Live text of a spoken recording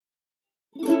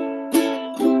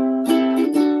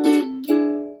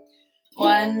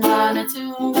one or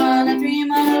two, one or three,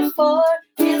 one or four.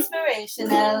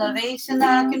 Inspiration, elevation,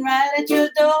 knocking right at your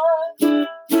door.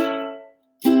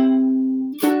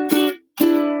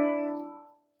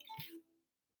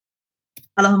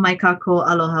 Aloha mai kako,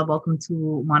 aloha. Welcome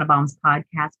to Monobomb's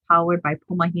podcast, powered by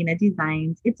Pumahina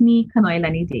Designs. It's me,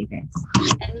 Kanoilani Davis.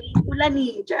 And me,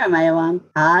 Kulani Jeremiah Wang.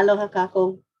 Aloha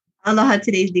kako. Aloha.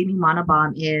 Today's daily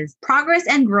Monobomb is progress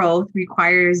and growth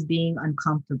requires being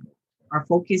uncomfortable. Our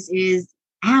focus is,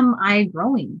 am I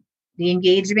growing? The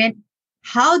engagement,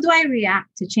 how do I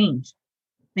react to change?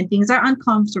 When things are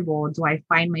uncomfortable, do I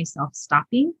find myself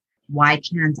stopping? Why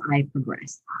can't I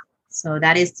progress? So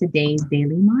that is today's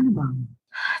daily Monobomb.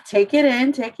 Take it in,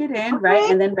 okay. Right?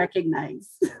 And then recognize.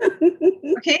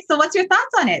 Okay, so what's your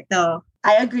thoughts on it though?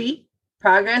 I agree.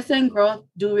 Progress and growth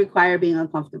do require being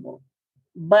uncomfortable.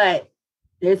 But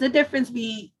there's a difference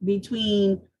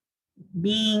between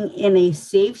being in a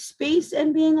safe space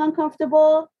and being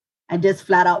uncomfortable and just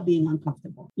flat out being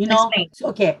uncomfortable. You know? So,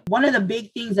 okay, one of the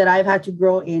big things that I've had to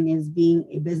grow in is being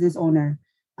a business owner,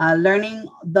 learning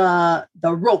the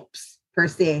ropes per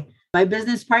se. My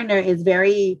business partner is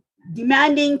very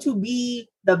demanding to be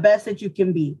the best that you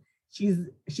can be.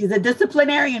 She's a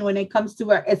disciplinarian when it comes to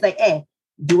her. It's like, hey,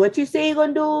 do what you say you're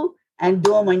going to do and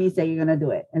do it when you say you're going to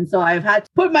do it. And so I've had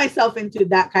to put myself into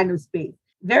that kind of space.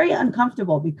 Very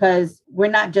uncomfortable because we're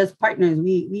not just partners.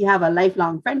 We have a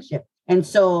lifelong friendship. And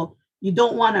so you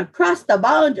don't want to cross the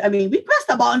boundary. I mean, we cross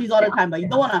the boundaries all the time, but you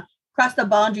don't want to cross the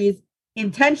boundaries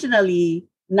intentionally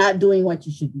not doing what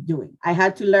you should be doing. I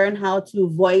had to learn how to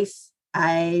voice.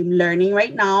 I'm learning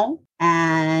right now,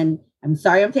 and I'm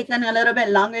sorry I'm taking a little bit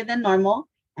longer than normal,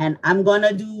 and I'm going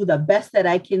to do the best that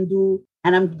I can do,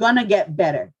 and I'm going to get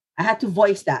better. I had to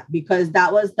voice that because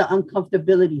that was the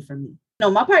uncomfortability for me.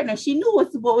 My partner, she knew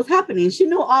what was happening. She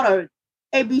knew all the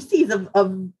ABCs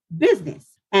of business,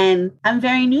 and I'm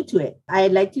very new to it.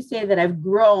 I'd like to say that I've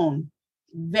grown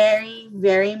very,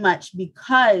 very much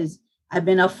because I've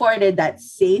been afforded that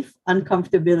safe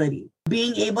uncomfortability.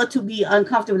 Being able to be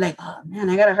uncomfortable, like, oh man,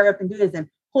 I got to hurry up and do this. And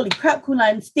holy crap,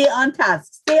 Kulan, stay on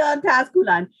task,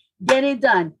 Kulan, get it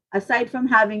done. Aside from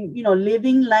having,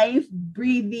 living life,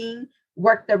 breathing,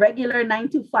 work the regular 9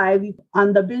 to 5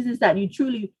 on the business that you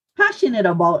truly passionate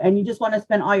about and you just want to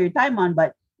spend all your time on.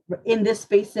 But in this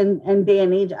space and day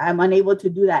and age, I'm unable to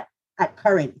do that at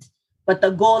current. But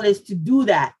the goal is to do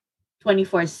that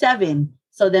 24/7.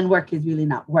 So then work is really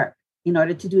not work. In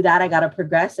order to do that, I got to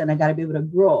progress and I got to be able to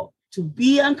grow. To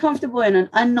be uncomfortable in an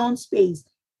unknown space,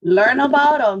 learn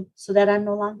about them so that I'm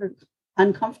no longer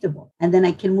uncomfortable. And then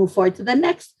I can move forward to the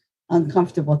next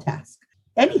uncomfortable task.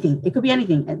 Anything. It could be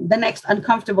anything. The next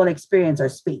uncomfortable experience or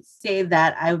space. Say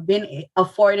that I've been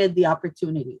afforded the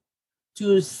opportunity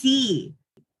to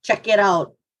check it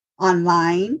out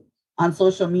online, on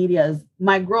social medias,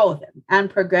 my growth and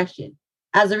progression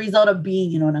as a result of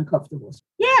being, in an uncomfortable space.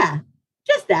 Yeah,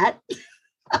 just that.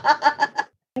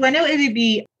 When it would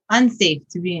be unsafe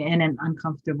to be in an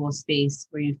uncomfortable space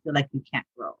where you feel like you can't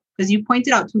grow? Because you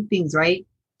pointed out two things, right?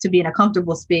 To be in a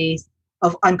comfortable space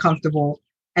of uncomfortable,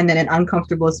 and then an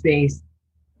uncomfortable space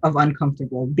of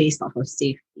uncomfortable based off of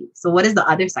safety. So what is the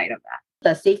other side of that?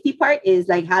 The safety part is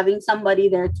like having somebody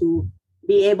there to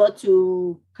be able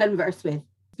to converse with,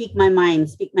 speak my mind,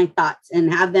 speak my thoughts,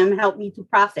 and have them help me to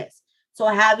process. So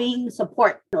having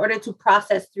support in order to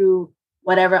process through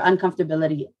whatever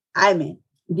uncomfortability I'm in.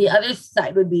 The other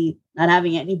side would be not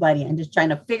having anybody and just trying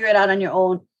to figure it out on your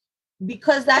own.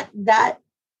 Because that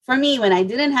for me, when I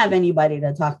didn't have anybody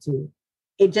to talk to,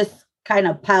 it just kind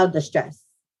of piled the stress.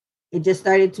 It just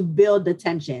started to build the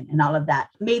tension and all of that.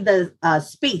 Made the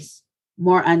space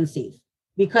more unsafe.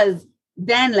 Because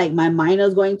then like my mind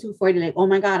was going too far, like, oh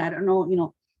my God, I don't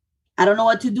know, I don't know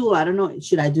what to do. I don't know.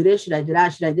 Should I do this? Should I do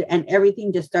that? Should I do? And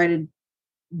everything just started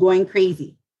going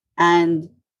crazy. And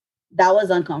that was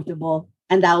uncomfortable.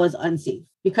 And that was unsafe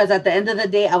because at the end of the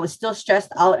day, I was still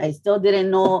stressed out. I still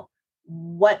didn't know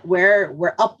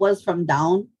where up was from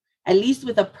down, at least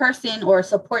with a person or a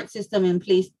support system in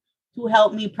place to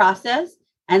help me process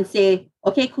and say,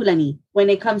 okay, Kulani, when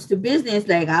it comes to business,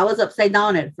 like I was upside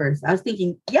down at first. I was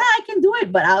thinking, yeah, I can do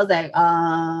it. But I was like,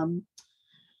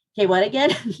 okay, what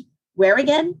again? Where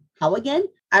again? How again?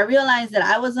 I realized that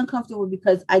I was uncomfortable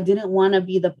because I didn't want to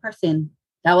be the person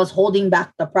that was holding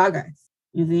back the progress,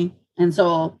 you see? And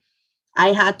so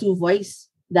I had to voice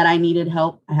that I needed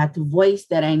help. I had to voice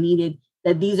that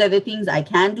that these are the things I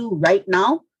can do right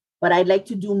now, but I'd like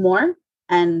to do more.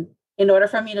 And in order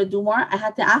for me to do more, I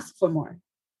had to ask for more,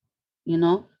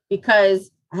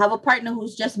 because I have a partner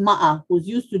who's just who's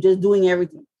used to just doing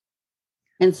everything.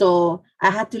 And so I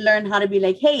had to learn how to be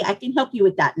like, hey, I can help you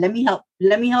with that. Let me help.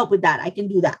 Let me help with that. I can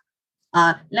do that.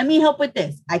 Let me help with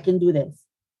this. I can do this.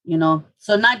 You know,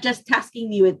 so not just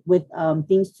tasking you with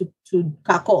things to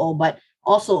kakoo, but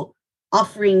also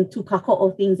offering to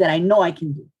kakoo things that I know I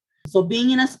can do. So being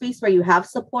in a space where you have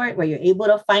support, where you're able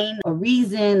to find a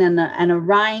reason and a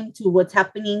rhyme to what's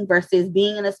happening versus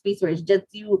being in a space where it's just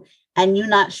you and you're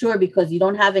not sure because you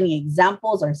don't have any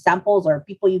examples or samples or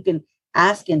people you can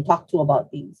ask and talk to about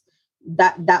things.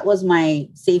 That was my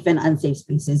safe and unsafe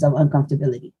spaces of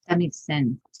uncomfortability. That makes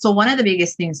sense. So one of the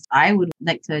biggest things I would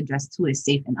like to address too is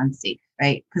safe and unsafe,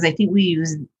 right? Because I think we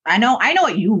use, I know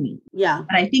what you mean. Yeah.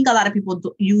 But I think a lot of people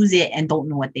use it and don't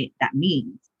know what that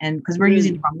means. And because we're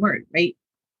using the wrong word, right?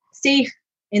 Safe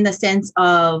in the sense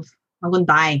of, I'm going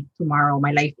to die tomorrow.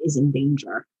 My life is in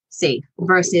danger. Safe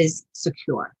versus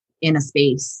secure in a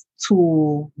space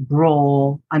to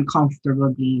grow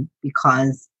uncomfortably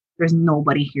because there's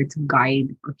nobody here to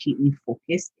guide or keep me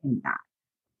focused in that.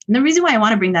 And the reason why I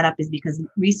want to bring that up is because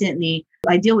recently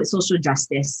I deal with social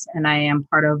justice and I am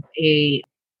part of a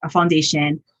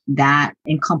foundation that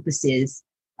encompasses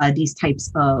these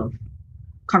types of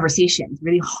conversations,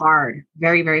 really hard,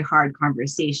 very, very hard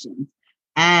conversations.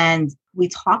 And we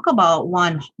talk about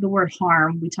the word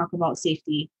harm, we talk about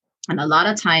safety. And a lot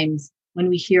of times when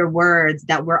we hear words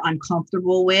that we're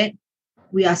uncomfortable with,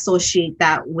 we associate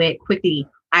that with quickly,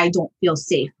 I don't feel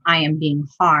safe. I am being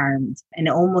harmed. And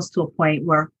almost to a point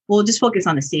where we'll just focus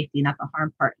on the safety, not the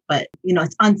harm part. But,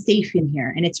 it's unsafe in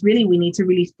here. And it's really, we need to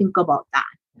really think about that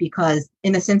because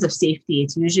in the sense of safety,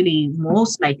 it's usually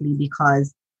most likely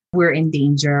because we're in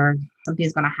danger.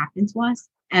 Something's going to happen to us.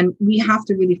 And we have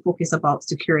to really focus about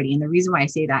security. And the reason why I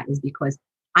say that is because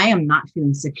I am not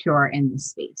feeling secure in this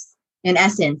space. In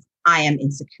essence, I am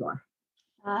insecure.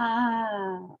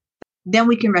 Then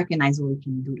we can recognize what we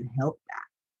can do to help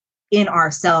that in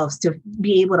ourselves to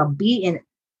be able to be in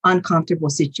uncomfortable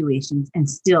situations and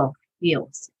still feel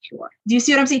secure. Do you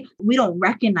see what I'm saying? We don't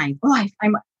recognize,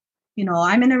 I'm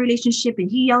in a relationship and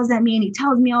he yells at me and he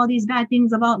tells me all these bad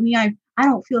things about me. I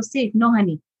don't feel safe. No,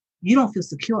 honey, you don't feel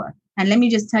secure. And let me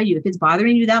just tell you, if it's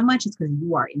bothering you that much, it's because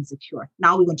you are insecure.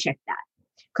 Now we're going to check that.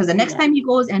 Because the next time he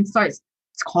goes and starts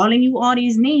calling you all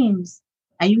these names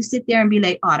and you sit there and be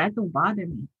like, oh, that don't bother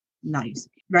me. No, you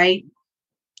right?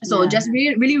 So just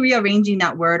really rearranging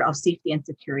that word of safety and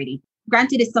security.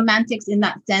 Granted, it's semantics in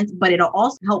that sense, but it'll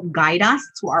also help guide us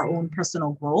to our own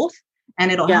personal growth.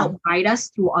 And it'll help guide us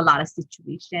through a lot of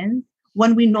situations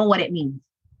when we know what it means.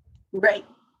 Right.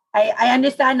 I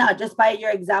understand now, just by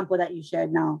your example that you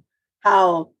shared now,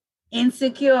 how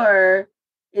insecure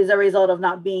is a result of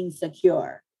not being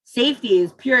secure. Safety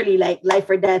is purely like life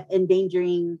or death,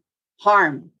 endangering,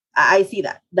 harm. I see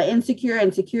that. The insecure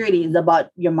and security is about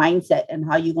your mindset and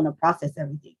how you're going to process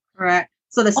everything. Correct.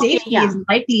 So the safety is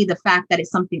likely the fact that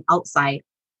it's something outside.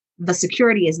 The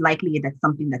security is likely that's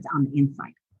something that's on the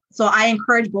inside. So I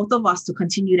encourage both of us to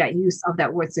continue that use of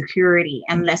that word security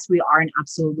unless we are in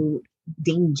absolute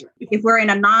danger. If we're in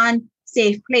a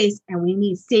non-safe place and we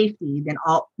need safety,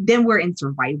 then we're in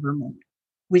survivor mode,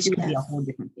 which could be a whole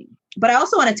different thing. But I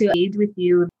also wanted to engage with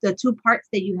you the two parts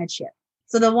that you had shared.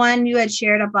 So the one you had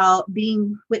shared about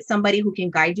being with somebody who can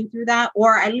guide you through that,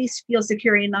 or at least feel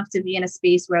secure enough to be in a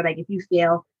space where like, if you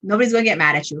fail, nobody's going to get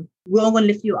mad at you. We're all going to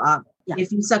lift you up. Yeah.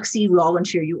 If you succeed, we're all going to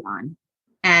cheer you on.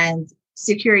 And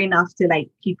secure enough to like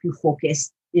keep you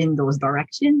focused in those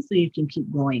directions so you can keep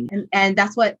going. And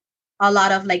that's what a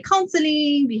lot of like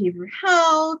counseling, behavioral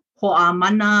health,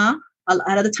 ho'amana, a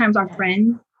lot of the times our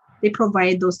friends, they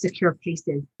provide those secure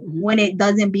places. When it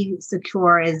doesn't be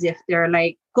secure, as if they're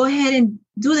like, go ahead and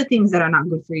do the things that are not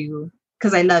good for you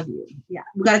because I love you. Yeah,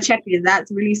 we got to check if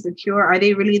that's really secure. Are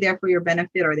they really there for your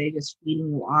benefit or are they just feeding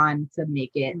you on to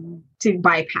make it, to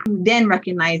bypass? Then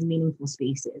recognize meaningful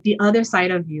spaces. The other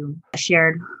side of you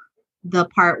shared the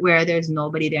part where there's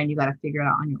nobody there and you got to figure it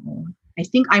out on your own. I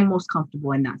think I'm most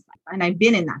comfortable in that side. And I've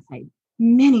been in that side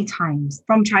many times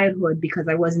from childhood because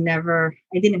I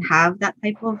didn't have that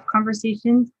type of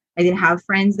conversations. I didn't have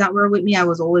friends that were with me. I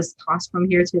was always tossed from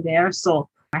here to there. So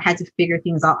I had to figure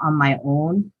things out on my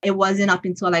own. It wasn't up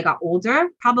until I got older,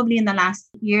 probably in the last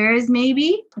years,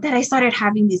 maybe, that I started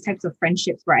having these types of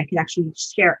friendships where I could actually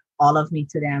share all of me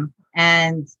to them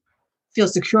and feel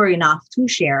secure enough to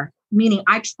share, meaning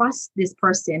I trust this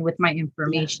person with my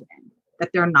information, that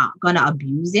they're not going to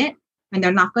abuse it and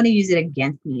they're not going to use it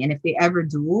against me. And if they ever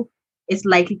do, it's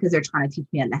likely because they're trying to teach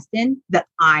me a lesson that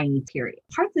I need to carry.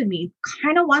 Parts of me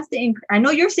kind of wants to, I know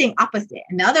you're saying opposite.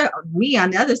 And me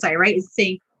on the other side, right, is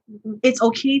saying it's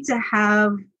okay to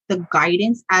have the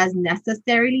guidance as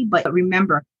necessarily. But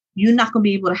remember, you're not going to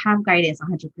be able to have guidance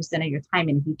 100% of your time.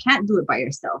 And if you can't do it by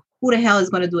yourself, who the hell is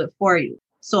going to do it for you?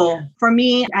 So for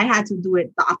me, I had to do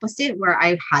it the opposite, where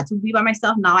I had to be by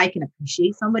myself. Now I can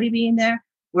appreciate somebody being there.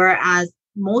 Whereas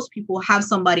most people have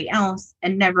somebody else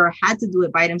and never had to do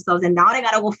it by themselves. And now they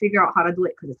got to go figure out how to do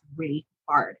it because it's really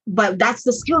hard. But that's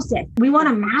the skill set. We want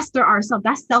to master ourselves.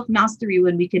 That's self-mastery,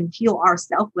 when we can heal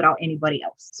ourselves without anybody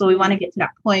else. So we want to get to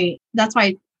that point. That's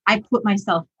why I put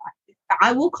myself,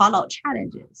 I will call out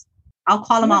challenges. I'll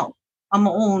call them out on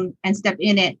my own and step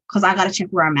in it because I got to check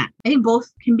where I'm at. I think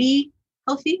both can be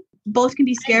healthy. Both can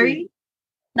be scary.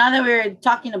 Now that we're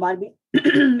talking about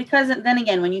it, because then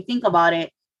again, when you think about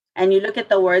it and you look at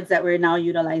the words that we're now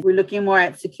utilizing, we're looking more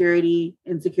at security,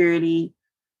 insecurity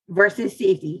versus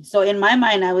safety. So in my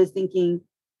mind, I was thinking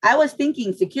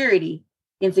security,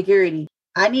 insecurity.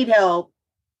 I need help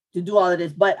to do all of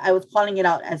this, but I was calling it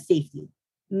out as safety.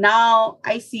 Now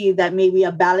I see that maybe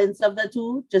a balance of the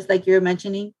two, just like you're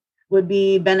mentioning, would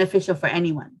be beneficial for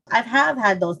anyone. I have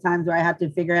had those times where I had to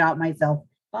figure it out myself.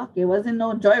 Fuck, it wasn't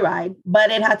no joyride,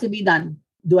 but it had to be done.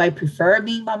 Do I prefer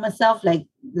being by myself like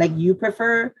you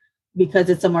prefer because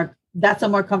that's a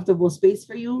more comfortable space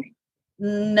for you?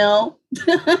 No.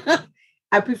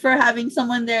 I prefer having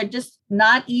someone there, just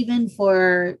not even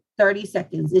for 30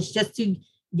 seconds. It's just to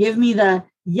give me the,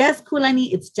 yes,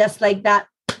 Kulani, it's just like that.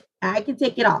 I can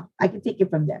take it off. I can take it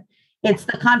from there. It's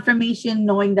the confirmation,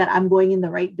 knowing that I'm going in the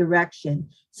right direction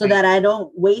so that I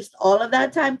don't waste all of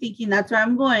that time thinking that's where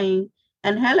I'm going.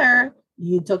 And Heller,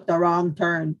 you took the wrong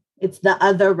turn. It's the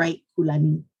other right,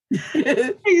 Kulani.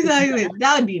 Exactly.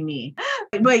 That would be me.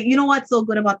 But you know what's so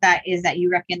good about that is that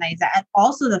you recognize that. And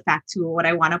also the fact too, what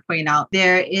I want to point out,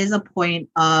 there is a point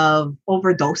of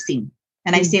overdosing.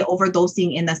 And I say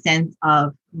overdosing in the sense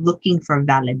of looking for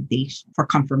validation, for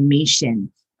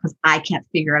confirmation, because I can't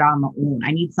figure it out on my own.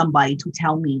 I need somebody to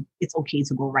tell me it's okay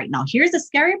to go right now. Here's the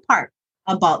scary part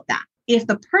about that. If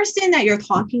the person that you're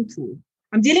talking to,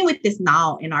 I'm dealing with this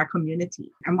now in our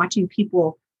community. I'm watching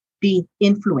people be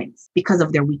influenced because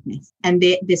of their weakness. And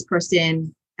this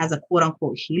person, as a quote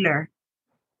unquote healer,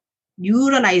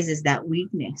 utilizes that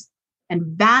weakness and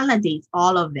validates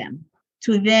all of them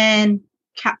to then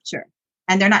capture.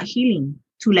 And they're not healing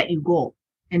to let you go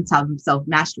and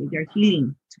self-mastery. They're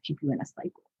healing to keep you in a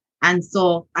cycle. And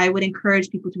so I would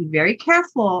encourage people to be very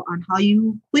careful on how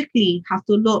you quickly have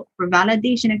to look for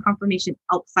validation and confirmation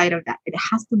outside of that. It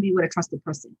has to be with a trusted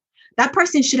person. That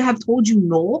person should have told you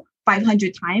no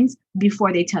 500 times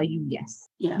before they tell you yes.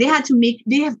 Yeah. They have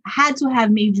had to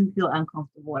have made you feel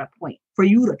uncomfortable at a point for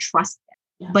you to trust them.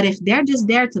 Yeah. But if they're just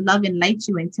there to love and light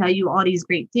you and tell you all these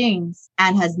great things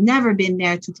and has never been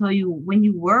there to tell you when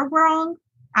you were wrong,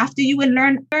 after you would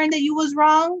learn that you was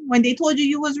wrong, when they told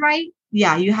you was right,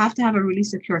 yeah, you have to have a really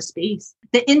secure space.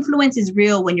 The influence is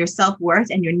real when your self-worth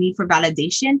and your need for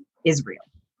validation is real.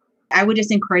 I would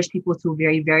just encourage people to be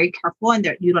very, very careful and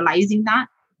they're utilizing that.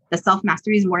 The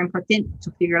self-mastery is more important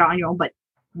to figure it out on your own. But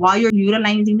while you're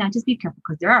utilizing that, just be careful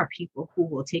because there are people who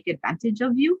will take advantage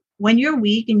of you. When you're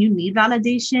weak and you need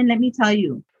validation, let me tell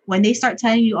you, when they start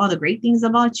telling you all the great things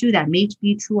about you that may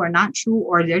be true or not true,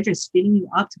 or they're just filling you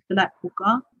up to fill that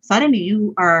hookah, suddenly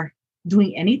you are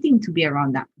doing anything to be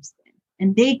around that person.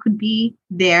 And they could be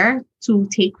there to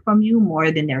take from you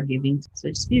more than they're giving. So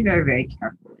just be very, very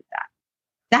careful with that.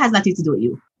 That has nothing to do with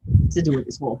you. It's to do with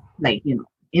this whole,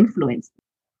 influence.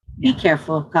 Be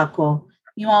careful, Kako.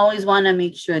 You always want to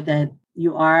make sure that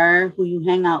you are who you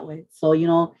hang out with. So,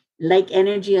 like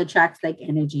energy attracts like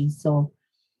energy. So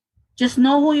just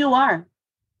know who you are.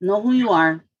 Know who you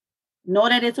are. Know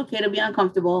that it's okay to be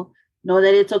uncomfortable. Know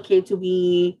that it's okay to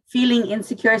be feeling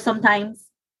insecure sometimes.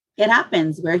 It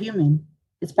happens. We're human.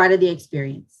 It's part of the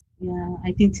experience. Yeah,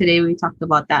 I think today we talked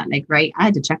about that. I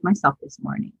had to check myself this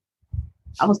morning.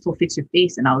 I was told fix your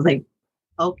face. And I was like,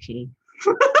 okay.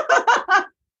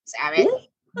 Savage.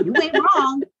 You ain't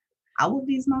wrong. I will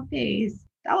fix my face.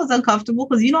 That was uncomfortable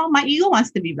because, my ego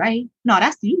wants to be right. No,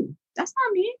 that's you. That's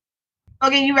not me.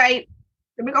 Okay, you're right.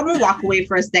 I'm going to walk away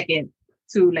for a second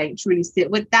to truly sit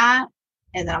with that.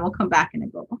 And then I'm going to come back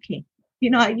and go, okay,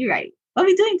 you're right. What are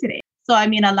we doing today? So,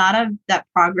 a lot of that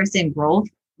progress and growth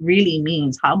really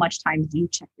means how much time do you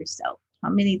check yourself? How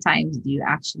many times do you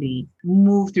actually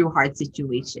move through hard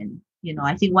situation?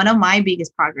 I think one of my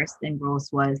biggest progress and growth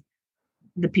was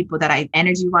the people that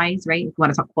energy-wise, right? If you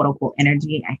want to talk quote unquote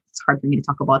energy, it's hard for me to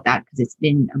talk about that because it's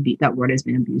been that word has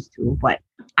been abused too. But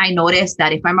I noticed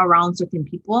that if I'm around certain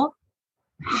people,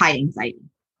 high anxiety.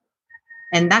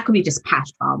 And that could be just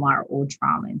past trauma or old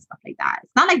trauma and stuff like that.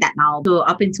 It's not like that now. So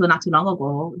up until not too long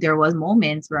ago, there was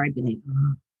moments where I'd be like,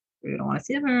 I don't want to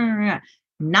see her.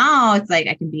 Now it's like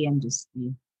I can be and just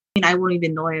be mean, I won't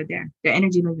even know they're there. Their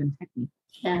energy won't even affect me.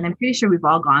 Yeah. And I'm pretty sure we've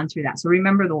all gone through that. So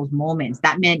remember those moments.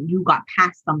 That meant you got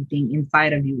past something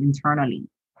inside of you internally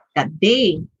that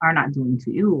they are not doing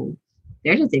to you.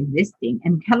 They're just existing.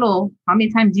 And hello, how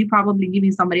many times you probably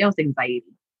giving somebody else anxiety?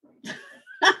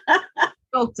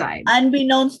 Both sides.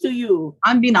 Unbeknownst to you.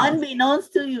 Unbeknownst.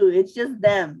 Unbeknownst to you. It's just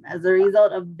them as a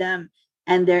result of them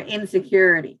and their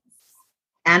insecurities.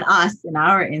 And us and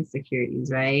our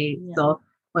insecurities, right? Yeah. So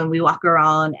when we walk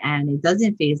around and it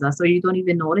doesn't phase us or you don't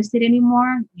even notice it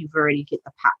anymore, you've already hit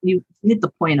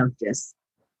the point of just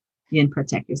you didn't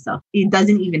protect yourself. It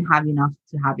doesn't even have enough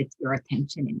to have your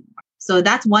attention anymore. So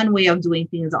that's one way of doing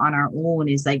things on our own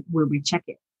is like where we check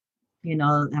it. You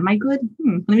know, am I good?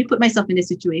 Let me put myself in this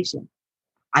situation.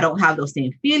 I don't have those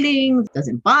same feelings. It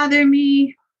doesn't bother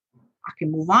me. I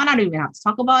can move on. I don't even have to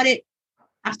talk about it.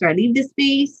 After I leave this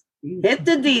space, hit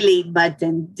the delete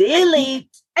button. Delete.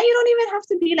 And you don't even have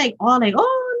to be like, oh,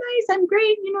 nice, I'm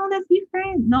great. You know, let's be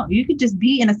friends. No, you could just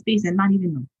be in a space and not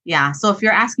even know. Yeah. So if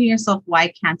you're asking yourself,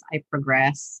 why can't I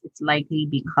progress? It's likely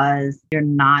because you're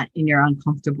not in your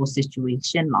uncomfortable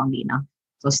situation long enough.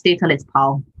 So stay till it's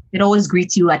pal. It always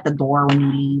greets you at the door when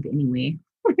you leave anyway.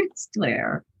 It's still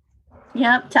there.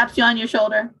 Yep. Taps you on your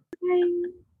shoulder.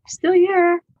 Still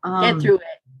here. Get through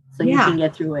it. So you can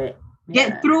get through it.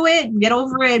 Get through it. Get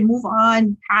over it. Move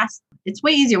on. Past. It's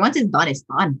way easier. Once it's done, it's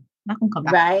done. Not gonna come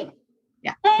back. Right.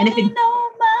 Yeah. And if it no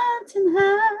mountain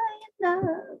high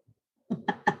enough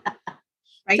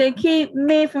right? To keep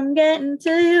me from getting to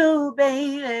you,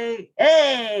 baby.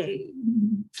 Hey.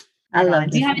 I love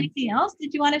it. Do you have anything else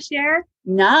that you want to share?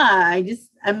 Nah,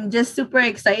 I'm just super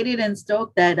excited and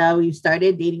stoked that we've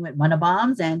started Dating with Mana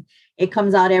Bombs, and it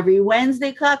comes out every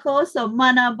Wednesday, Kako. So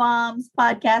Mana Bombs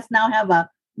podcast now have a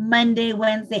Monday,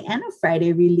 Wednesday, and a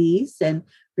Friday release, and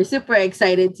we're super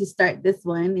excited to start this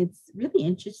one. It's really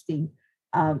interesting.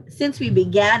 Since we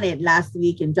began it last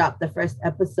week and dropped the first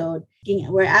episode,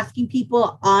 we're asking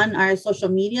people on our social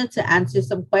media to answer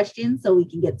some questions so we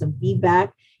can get some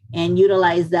feedback and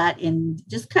utilize that in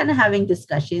just kind of having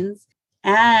discussions.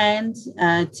 And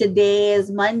today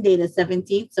is Monday, the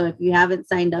 17th. So if you haven't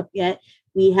signed up yet,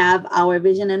 we have our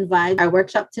Vision and Vibe, our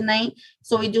workshop tonight.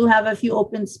 So we do have a few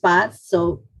open spots.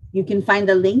 So you can find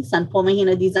the links on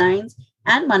Pomahina Designs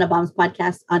and Mana Bombs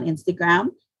podcast on Instagram.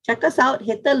 Check us out,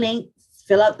 hit the link,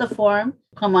 fill out the form.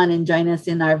 Come on and join us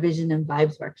in our Vision and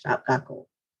Vibes workshop, Kako.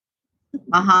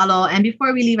 Mahalo. And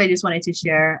before we leave, I just wanted to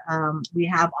share, we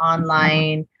have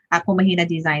online at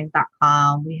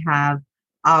pomahinadesigns.com. We have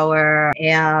our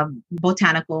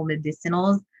botanical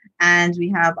medicinals, and we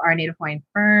have our native Hawaiian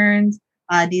ferns.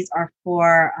 These are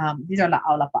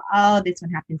La'au Lapa'au. This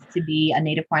one happens to be a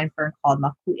native Hawaiian fern called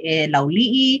Makue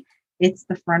Lauli'i. It's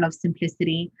the fern of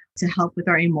simplicity to help with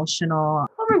our emotional,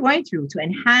 what we're going through, to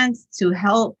enhance, to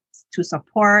help, to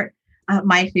support.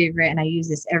 My favorite, and I use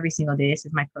this every single day, this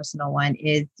is my personal one,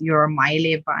 is your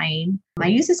Maile vine. I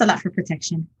use this a lot for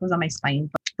protection. It goes on my spine.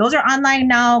 But those are online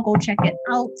now. Go check it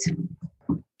out.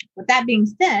 With that being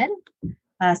said,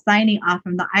 signing off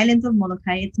from the islands of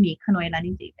Molokai, it's me,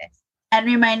 Kanoelani Davis. And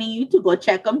reminding you to go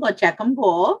check them.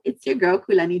 It's your girl,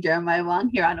 Kulani Jeremiah Wong,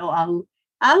 here on Oahu.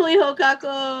 Ahui ho,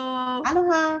 Kako.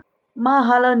 Aloha.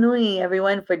 Mahalo nui,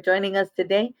 everyone, for joining us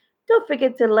today. Don't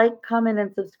forget to like, comment,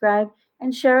 and subscribe,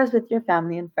 and share us with your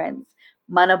family and friends.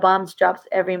 Mana Bombs drops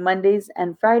every Mondays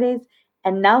and Fridays.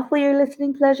 And now for your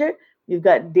listening pleasure, we've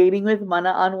got Dating with Mana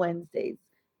on Wednesdays.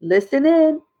 Listen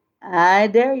in. I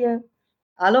dare you.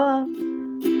 Aloha.